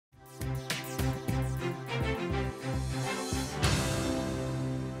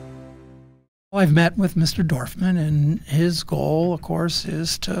Well, I've met with Mr. Dorfman, and his goal, of course,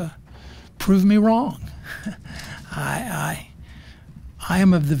 is to prove me wrong. I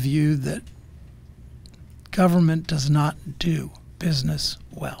am of the view that government does not do business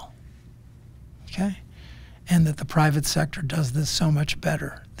well, okay? And that the private sector does this so much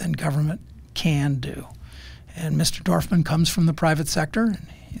better than government can do. And Mr. Dorfman comes from the private sector, and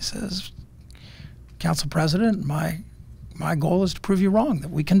he says, Council President, my goal is to prove you wrong,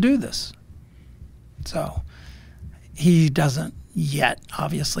 that we can do this. So he doesn't yet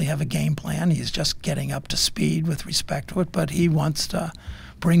obviously have a game plan. He's just getting up to speed with respect to it, but he wants to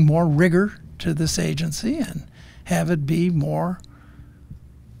bring more rigor to this agency and have it be more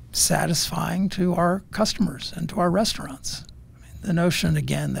satisfying to our customers and to our restaurants. I mean, the notion,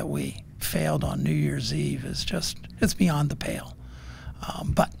 again, that we failed on New Year's Eve is just, it's beyond the pale.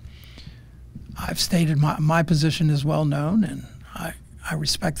 But I've stated my position is well known, and I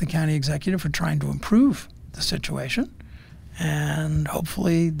respect the county executive for trying to improve the situation, and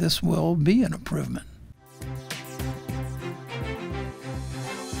hopefully this will be an improvement.